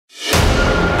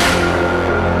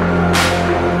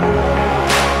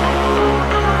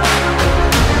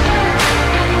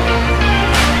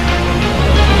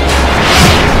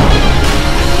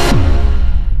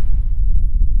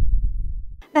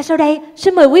Và sau đây,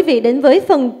 xin mời quý vị đến với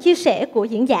phần chia sẻ của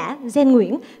diễn giả Zane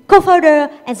Nguyen, Co-founder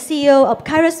and CEO of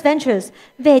Kyros Ventures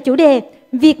về chủ đề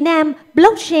Việt Nam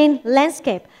Blockchain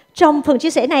Landscape. Trong phần chia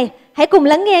sẻ này, hãy cùng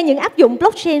lắng nghe những áp dụng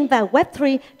blockchain và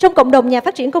Web3 trong cộng đồng nhà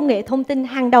phát triển công nghệ thông tin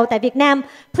hàng đầu tại Việt Nam.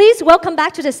 Please welcome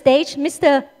back to the stage,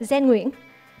 Mr. Zane Nguyen.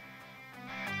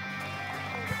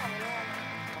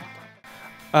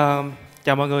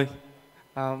 Chào mọi người,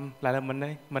 lại là mình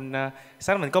đây.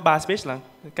 Sáng mình có 3 speech lần,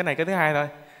 cái này cái thứ hai thôi.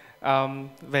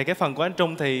 Về cái phần của anh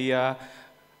Trung thì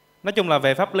nói chung là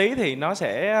về pháp lý thì nó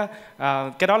sẽ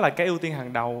cái đó là cái ưu tiên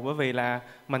hàng đầu, bởi vì là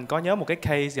mình có nhớ một cái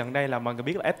case gần đây là mọi người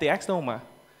biết là FTX đúng không ạ?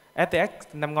 FTX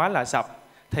năm ngoái là sập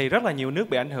thì rất là nhiều nước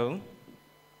bị ảnh hưởng.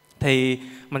 Thì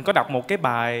mình có đọc một cái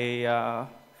bài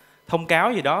thông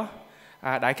cáo gì đó,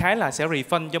 đại khái là sẽ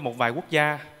refund cho một vài quốc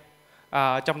gia.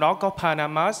 Trong đó có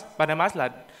Panama là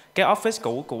cái office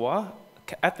cũ của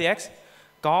FTX,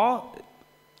 có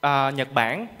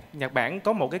Nhật Bản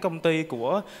có một cái công ty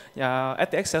của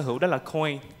FTX sở hữu, đó là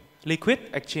Coin Liquid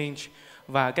Exchange,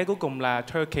 và cái cuối cùng là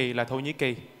Turkey là Thổ Nhĩ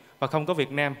Kỳ, và không có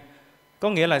Việt Nam. Có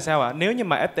nghĩa là sao ạ? Nếu như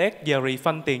mà FTX giờ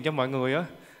refund tiền cho mọi người á,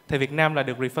 thì Việt Nam là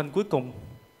được refund cuối cùng,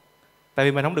 tại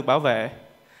vì mình không được bảo vệ.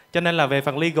 Cho nên là về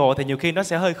phần legal thì nhiều khi nó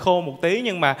sẽ hơi khô một tí,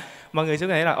 nhưng mà mọi người sẽ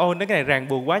nghĩ là cái này ràng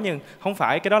buộc quá, nhưng không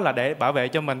phải, cái đó là để bảo vệ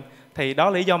cho mình. Thì đó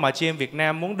là lý do mà GM Việt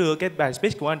Nam muốn đưa cái bài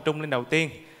speech của anh Trung lên đầu tiên.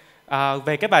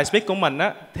 Về cái bài speech của mình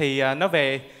á, thì nó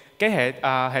về cái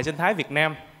hệ sinh thái Việt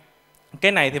Nam.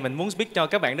 Cái này thì mình muốn speak cho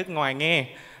các bạn nước ngoài nghe,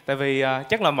 tại vì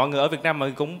chắc là mọi người ở Việt Nam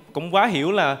mình cũng quá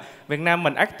hiểu là Việt Nam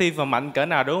mình active và mạnh cỡ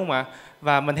nào, đúng không ạ?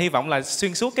 Và mình hy vọng là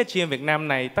xuyên suốt cái GM Việt Nam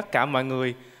này, tất cả mọi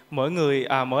người,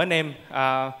 mỗi anh em,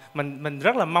 mình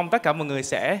rất là mong tất cả mọi người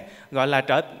sẽ gọi là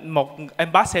trở một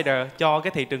ambassador cho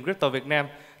cái thị trường crypto Việt Nam.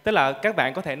 Tức là các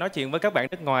bạn có thể nói chuyện với các bạn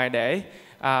nước ngoài để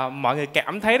mọi người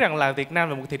cảm thấy rằng là Việt Nam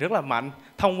là một thị trường rất là mạnh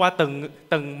thông qua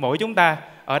từng mỗi chúng ta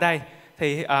ở đây.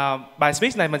 Thì bài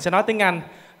speech này mình sẽ nói tiếng Anh.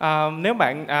 Nếu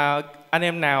bạn anh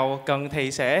em nào cần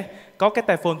thì sẽ có cái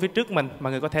tai phone phía trước mình,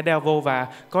 mọi người có thể đeo vô và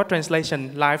có translation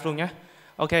live luôn nhé.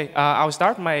 Okay, I'll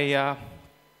start my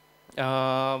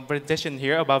presentation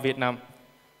here about Vietnam.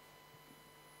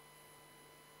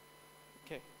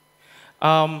 Okay.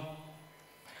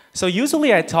 So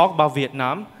usually I talk about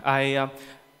Vietnam.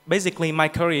 Basically my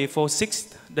career for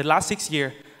the last 6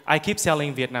 years, I keep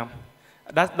selling Vietnam.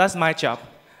 That's my job.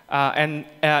 And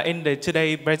in the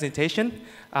today presentation,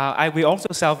 I will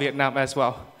also sell Vietnam as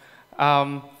well.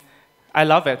 I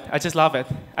love it. I just love it.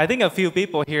 I think a few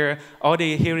people here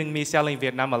already hearing me selling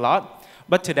Vietnam a lot.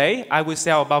 But today, I will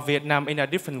sell about Vietnam in a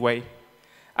different way.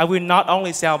 I will not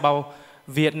only sell about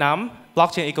Vietnam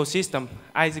blockchain ecosystem,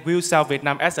 I will sell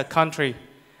Vietnam as a country,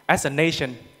 as a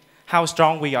nation, how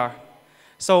strong we are.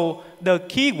 So the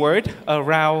key word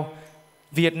around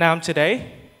Vietnam today,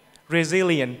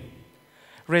 resilient.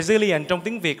 Resilient trong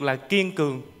tiếng Việt là kiên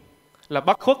cường, là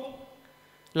bất khuất,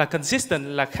 là consistent,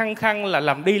 là khăng khăng, là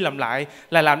làm đi làm lại,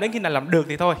 là làm đến khi nào làm được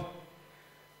thì thôi.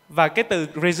 Và cái từ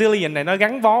resilient này nó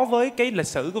gắn bó với cái lịch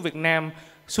sử của Việt Nam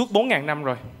suốt 4.000 năm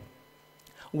rồi.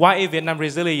 Why is Vietnam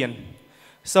resilient?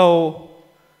 So,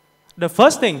 the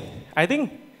first thing, I think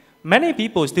many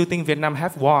people still think Vietnam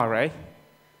have war, right?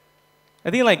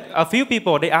 I think like a few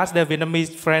people, they ask their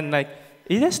Vietnamese friend, like,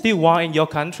 is there still war in your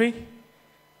country?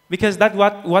 Because that's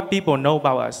what people know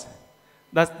about us.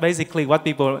 That's basically what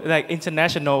people, like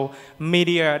international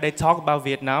media, they talk about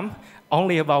Vietnam,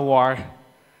 only about war.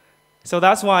 So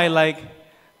that's why, like,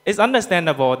 it's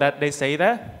understandable that they say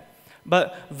that.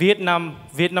 But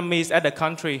Vietnamese as a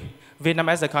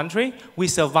country, we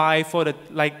survived for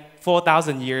like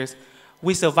 4,000 years.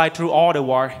 We survived through all the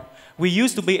war. We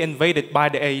used to be invaded by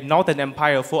the Northern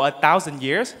Empire for 1,000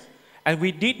 years, and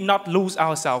we did not lose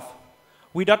ourselves.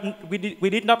 We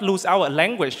did not lose our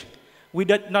language. We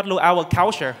did not lose our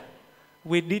culture.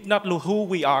 We did not lose who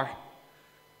we are.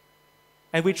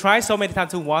 And we tried so many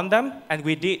times to warn them, and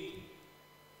we did.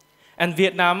 And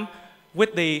Vietnam,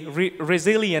 with the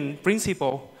resilient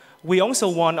principle, we also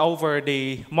won over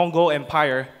the Mongol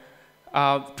Empire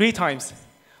 3 times.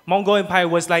 Mongol Empire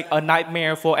was like a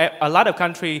nightmare for a lot of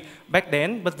countries back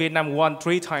then, but Vietnam won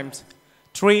 3 times.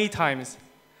 3 times.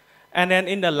 And then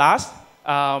in the last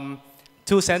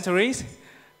 2 centuries,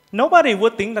 nobody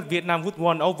would think that Vietnam would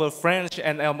win over French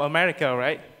and America,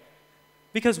 right?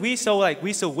 Because we're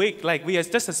so weak, like we are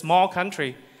just a small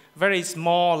country, very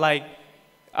small, like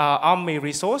army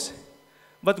resource.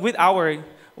 But with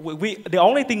the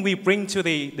only thing we bring to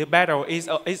the battle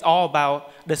is all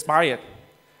about the spirit.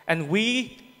 And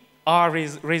we are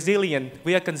resilient,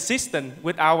 we are consistent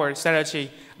with our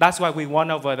strategy. That's why we won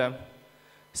over them.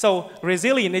 So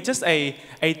resilient is just a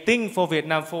thing for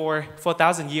Vietnam for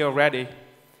 4,000 years already.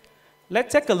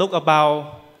 let's take a look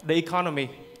about the economy.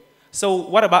 So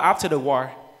what about after the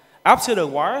war? After the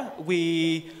war,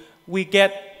 we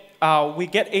get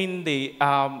in the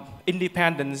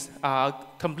independence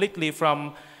completely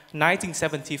from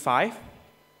 1975,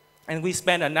 and we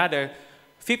spend another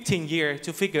 15 years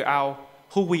to figure out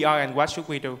who we are and what should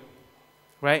we do,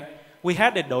 right? We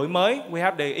had the đổi mới, we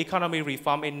have the economy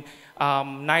reform in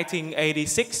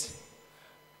 1986,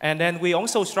 and then we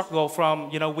also struggle from,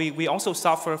 we also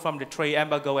suffer from the trade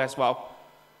embargo as well.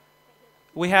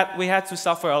 We had to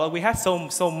suffer a lot. We had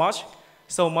so much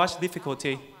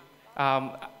difficulty.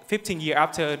 15 years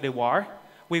after the war,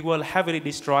 we were heavily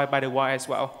destroyed by the war as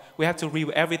well. We had to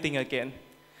rebuild everything again.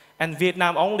 And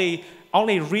Vietnam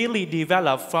only really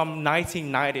developed from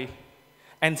 1990.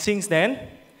 And since then,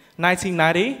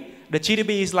 1990, the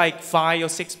GDP is like 5 or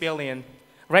 6 billion.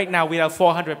 Right now, we have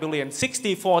 400 billion,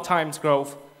 64 times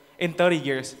growth in 30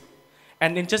 years.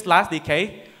 And in just last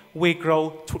decade, we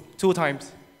grow 2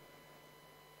 times.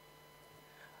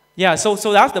 Yeah, so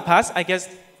that's the past. I guess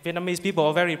Vietnamese people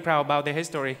are very proud about their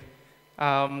history.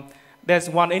 There's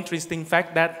one interesting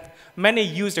fact that many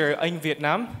users in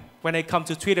Vietnam, when they come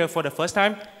to Twitter for the first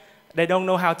time, they don't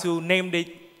know how to name their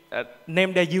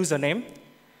username.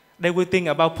 They will think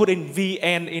about putting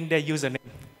VN in their username.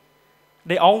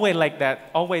 They always like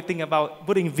that, always think about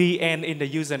putting VN in the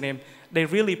username. They're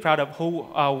really proud of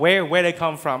where they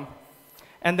come from.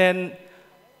 And then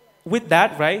with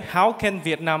that, right, how can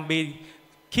Vietnam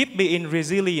keep being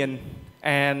resilient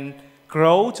and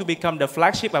grow to become the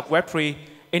flagship of Web3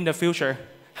 in the future?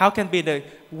 How can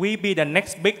we be the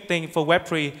next big thing for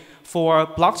Web3, for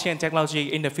blockchain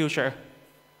technology in the future?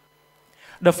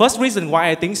 The first reason why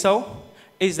I think so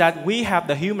is that we have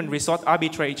the human resource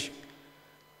arbitrage.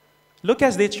 Look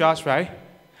at this chart, right?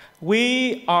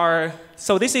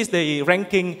 So this is the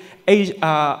ranking,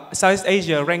 Southeast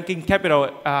Asia ranking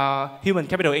human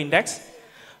capital index.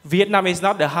 Vietnam is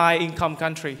not the high income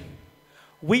country.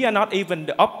 We are not even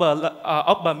the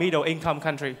upper middle income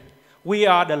country. We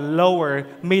are the lower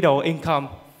middle income,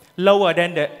 lower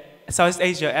than the Southeast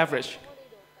Asia average.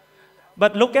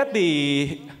 But look at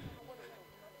the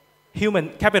human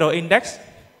capital index,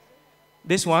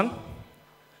 this one.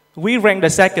 We rank the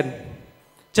second,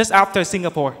 just after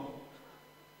Singapore,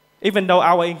 even though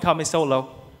our income is so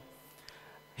low.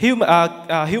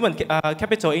 Human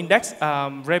capital index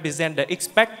represents the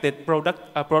expected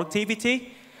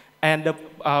productivity and the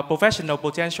professional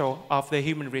potential of the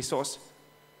human resource.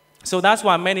 So that's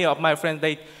why many of my friends,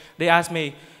 they ask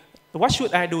me, what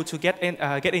should I do to get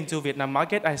into Vietnam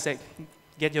market? I say,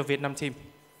 get your Vietnam team.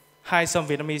 Hire some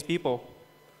Vietnamese people.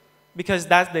 Because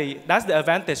that's the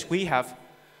advantage we have.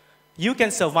 You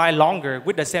can survive longer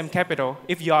with the same capital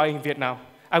if you are in Vietnam.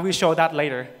 I will show that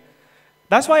later.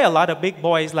 That's why a lot of big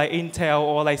boys like Intel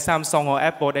or like Samsung or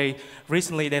Apple,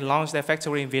 recently launched their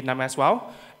factory in Vietnam as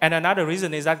well. And another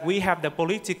reason is that we have the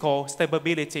political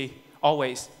stability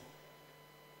always.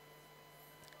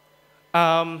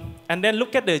 And then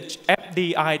look at the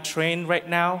FDI trend right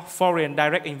now, foreign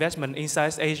direct investment in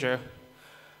Southeast Asia.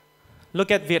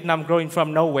 Look at Vietnam growing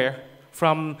from nowhere.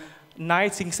 From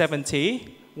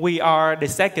 1970, we are the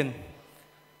second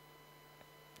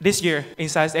this year in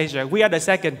Southeast Asia. We are the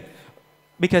second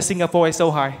because Singapore is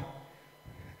so high.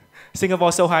 Singapore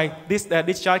is so high.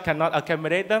 This chart cannot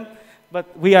accommodate them,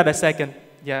 but we are the second.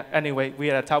 Yeah, anyway,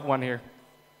 we are the top one here.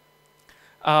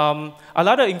 A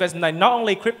lot of investment, not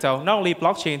only crypto, not only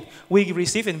blockchain, we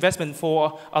receive investment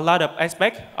for a lot of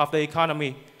aspects of the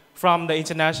economy from the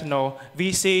international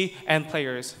VC and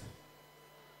players.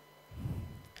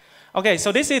 Okay,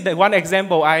 so this is the one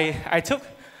example I took.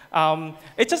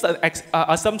 It's just an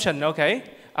assumption, okay?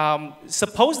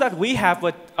 Suppose that we have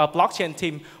a blockchain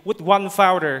team with one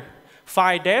founder,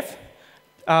 5 dev,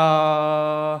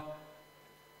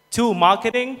 2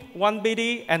 marketing, 1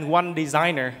 BD, and 1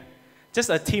 designer. Just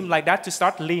a team like that to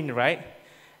start lean, right?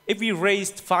 If we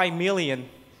raised 5 million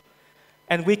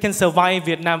and we can survive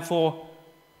Vietnam for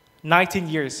 19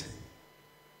 years.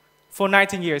 For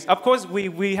 19 years. Of course,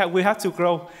 we have to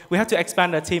grow. We have to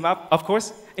expand the team up. Of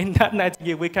course, in that 19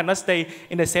 years, we cannot stay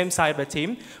in the same side of the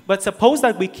team. But suppose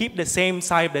that we keep the same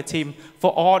side of the team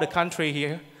for all the country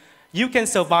here. You can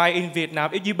survive in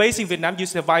Vietnam. If you're based in Vietnam, you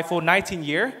survive for 19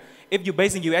 years. If you're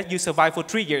based in US, you survive for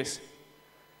 3 years.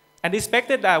 And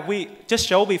expected that we just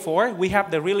showed before, we have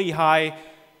the really high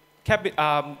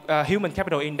human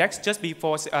capital index just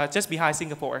behind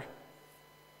Singapore.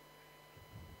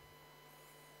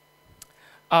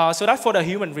 So that's for the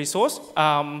human resource.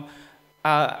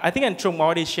 I think Trong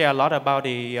already shared a lot about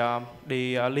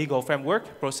the legal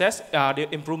framework process, the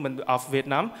improvement of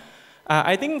Vietnam.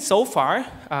 I think so far,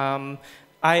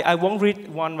 I won't read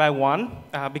one by one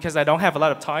because I don't have a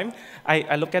lot of time.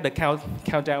 I look at the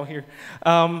countdown here.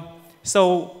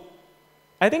 So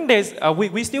I think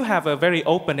we still have a very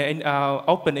open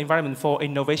environment for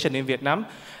innovation in Vietnam,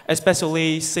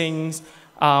 especially since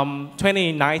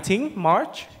 2019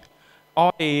 March.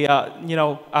 All the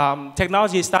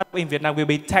technology startup in Vietnam will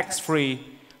be tax-free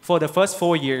for the first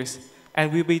 4 years,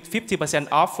 and will be 50%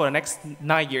 off for the next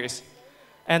 9 years.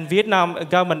 And Vietnam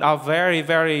government are very,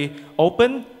 very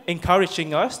open,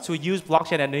 encouraging us to use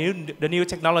blockchain and the new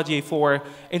technology for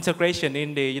integration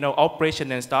in the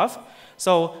operation and stuff.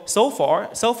 So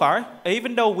far,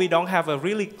 even though we don't have a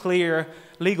really clear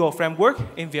legal framework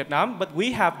in Vietnam, but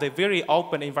we have the very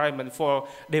open environment for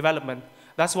development.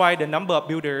 That's why the number of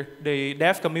builder, the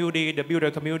dev community, the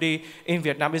builder community in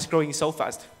Vietnam is growing so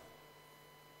fast.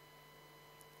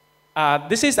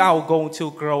 This is our goal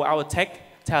to grow our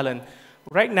tech talent.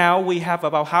 Right now, we have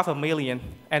about 500,000,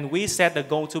 and we set the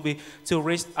goal to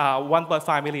reach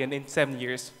 1.5 million in 7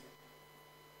 years.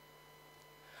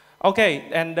 Okay,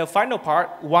 and the final part,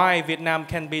 why Vietnam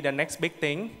can be the next big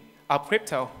thing of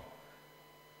crypto.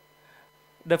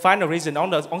 The final reason,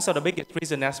 also the biggest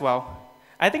reason as well.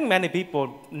 I think many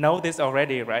people know this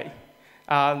already, right?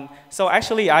 So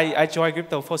actually, I joined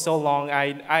crypto for so long.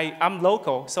 I'm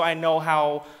local, so I know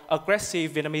how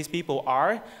aggressive Vietnamese people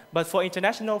are. But for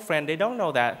international friends, they don't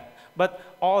know that. But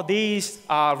all these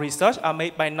research are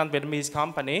made by non-Vietnamese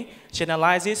company,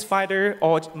 Chainalysis, Finder,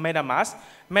 or MetaMask.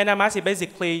 MetaMask is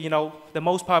basically, the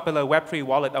most popular Web3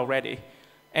 wallet already.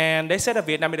 And they said that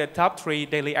Vietnam is the top 3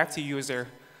 daily active user.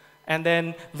 And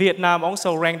then Vietnam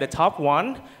also ranked the top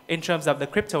 1 in terms of the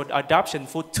crypto adoption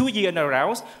for 2 years in a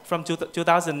row from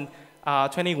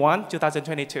 2021 to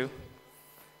 2022.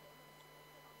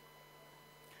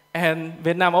 And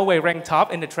Vietnam always ranked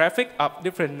top in the traffic of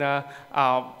different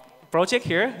projects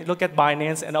here. Look at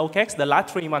Binance and OKX, the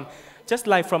last 3 months. Just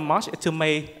like from March to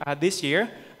May this year,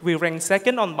 we ranked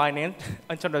 2nd on Binance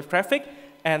in terms of traffic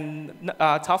and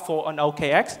top 4 on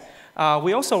OKX.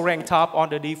 We also rank top on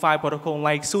the DeFi protocol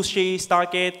like Sushi,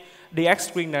 Stargate, the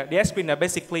X-Screener. The X-Screener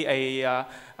basically a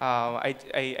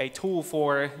tool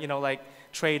for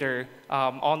trader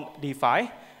on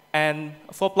DeFi. And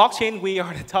for blockchain, we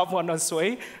are the top 1 on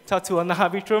Sway, top 2 on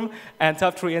Arbitrum, and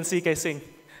top 3 on CK Sync.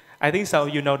 I think so.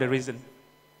 You know the reason.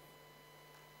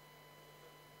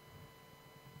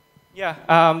 Yeah,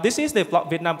 this is the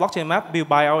Vietnam blockchain map built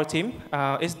by our team.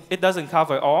 It doesn't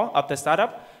cover all of the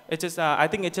startup. It's just, I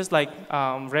think it's just like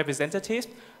representative.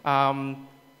 I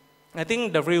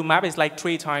think the real map is like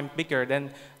 3 times bigger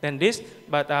than this.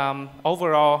 But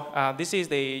overall, this is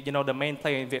the main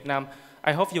player in Vietnam.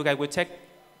 I hope you guys will take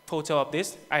photo of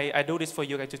this. I do this for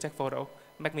you guys to take photo,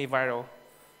 make me viral.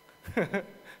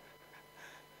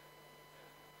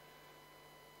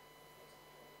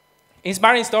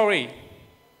 Inspiring story.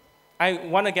 I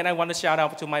want to shout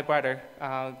out to my brother,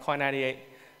 Coin68.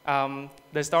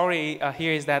 The story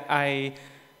here is that I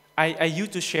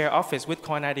used to share office with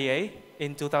Coin68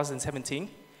 in 2017.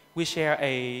 We share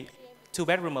a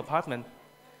 2-bedroom apartment.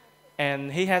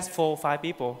 And he has 4 or 5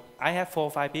 people. I have 4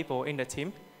 or 5 people in the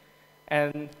team.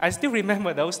 And I still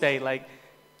remember those days, like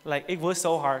it was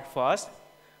so hard for us.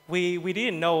 We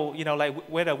didn't know,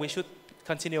 whether we should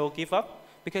continue or give up.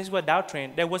 Because we're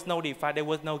downtrend, there was no DeFi, there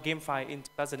was no GameFi in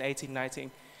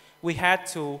 2018-19. We had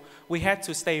to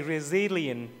stay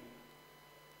resilient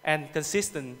and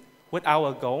consistent with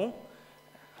our goal.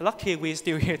 Lucky we're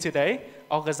still here today,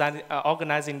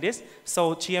 organizing this.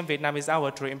 So GM Vietnam is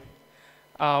our dream.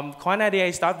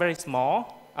 Coin68 started very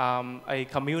small, a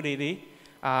community.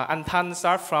 Anh Thanh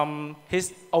started from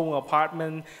his own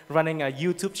apartment, running a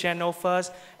YouTube channel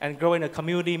first, and growing a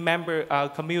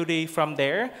community from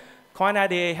there.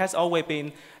 Coin68 has always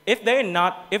been, if they're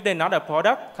not a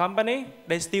product company,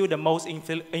 they're still the most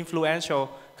influential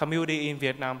community in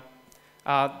Vietnam.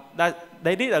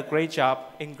 They did a great job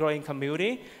in growing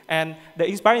community. And the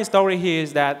inspiring story here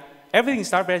is that everything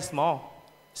starts very small.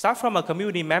 Start from a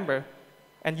community member,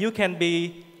 and you can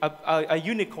be a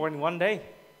unicorn one day.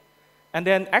 And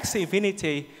then Axie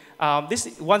Infinity,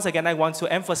 once again, I want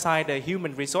to emphasize the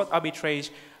human resource arbitrage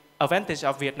advantage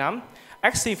of Vietnam.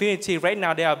 Axie Infinity, right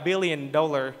now, they are $1 billion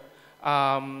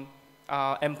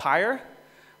empire.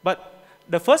 But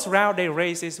the first round they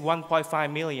raised is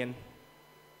 1.5 million.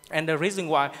 And the reason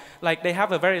why, they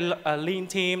have a very lean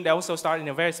team. They also start in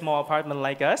a very small apartment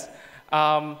like us.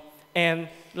 And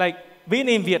being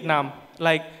in Vietnam,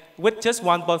 with just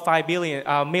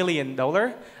 1.5 million,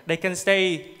 they can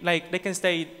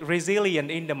stay resilient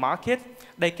in the market.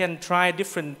 They can try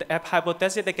different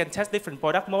hypotheses. They can test different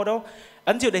product model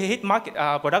until they hit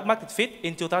product market fit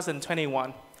in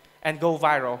 2021 and go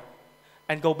viral.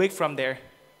 and go big from there.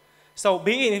 So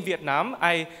being in Vietnam,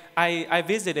 I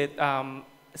visited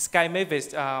Sky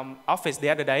Mavis office the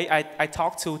other day. I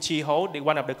talked to Chi Ho,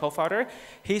 one of the co-founder.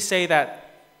 He said that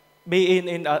being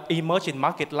in an emerging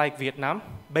market like Vietnam,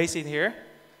 based in here,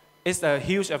 is a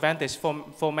huge advantage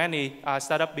for many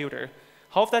startup builders.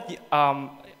 Hope that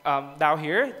down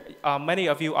here, many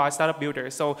of you are startup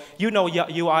builders, so you know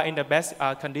you are in the best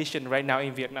condition right now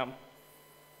in Vietnam.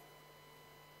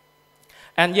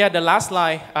 And yeah, the last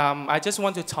slide, I just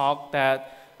want to talk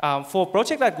that for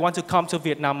projects that want to come to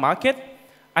Vietnam market,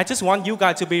 I just want you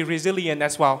guys to be resilient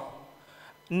as well.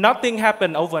 Nothing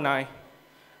happened overnight.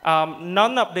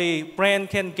 None of the brand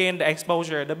can gain the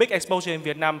exposure, the big exposure in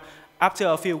Vietnam after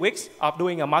a few weeks of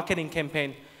doing a marketing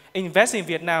campaign. Invest in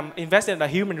Vietnam, invest in the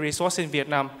human resource in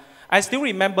Vietnam. I still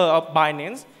remember of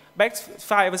Binance. Back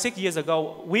 5 or 6 years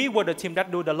ago, we were the team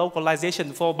that do the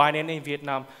localization for Binance in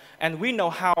Vietnam. And we know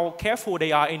how careful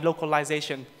they are in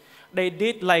localization. They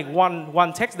did like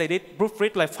one text, they did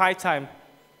proofread like 5 times.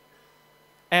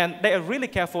 And they are really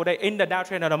careful. They're in the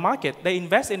downtrend of the market. They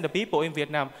invest in the people in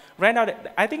Vietnam. Right now,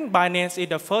 I think Binance is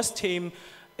the first team,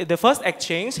 the first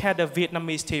exchange had a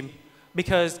Vietnamese team.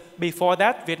 Because before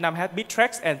that, Vietnam had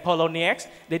Bittrex and Poloniex.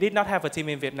 They did not have a team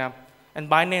in Vietnam. And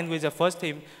Binance was the first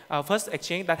team, first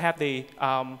exchange that had the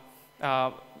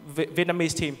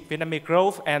Vietnamese team, Vietnamese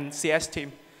growth and CS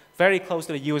team, very close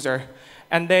to the user.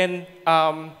 And then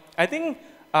I think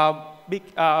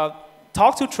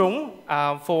talk to Trung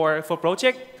for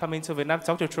project coming to Vietnam.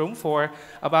 Talk to Trung for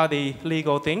about the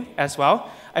legal thing as well.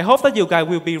 I hope that you guys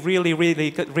will be really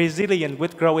resilient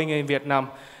with growing in Vietnam.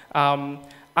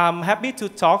 I'm happy to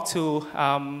talk to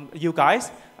you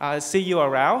guys, see you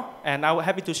around, and I'm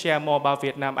happy to share more about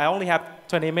Vietnam. I only have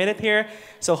 20 minutes here,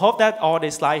 so hope that all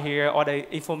the slides here, all the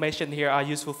information here are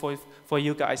useful for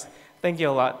you guys. Thank you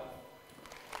a lot.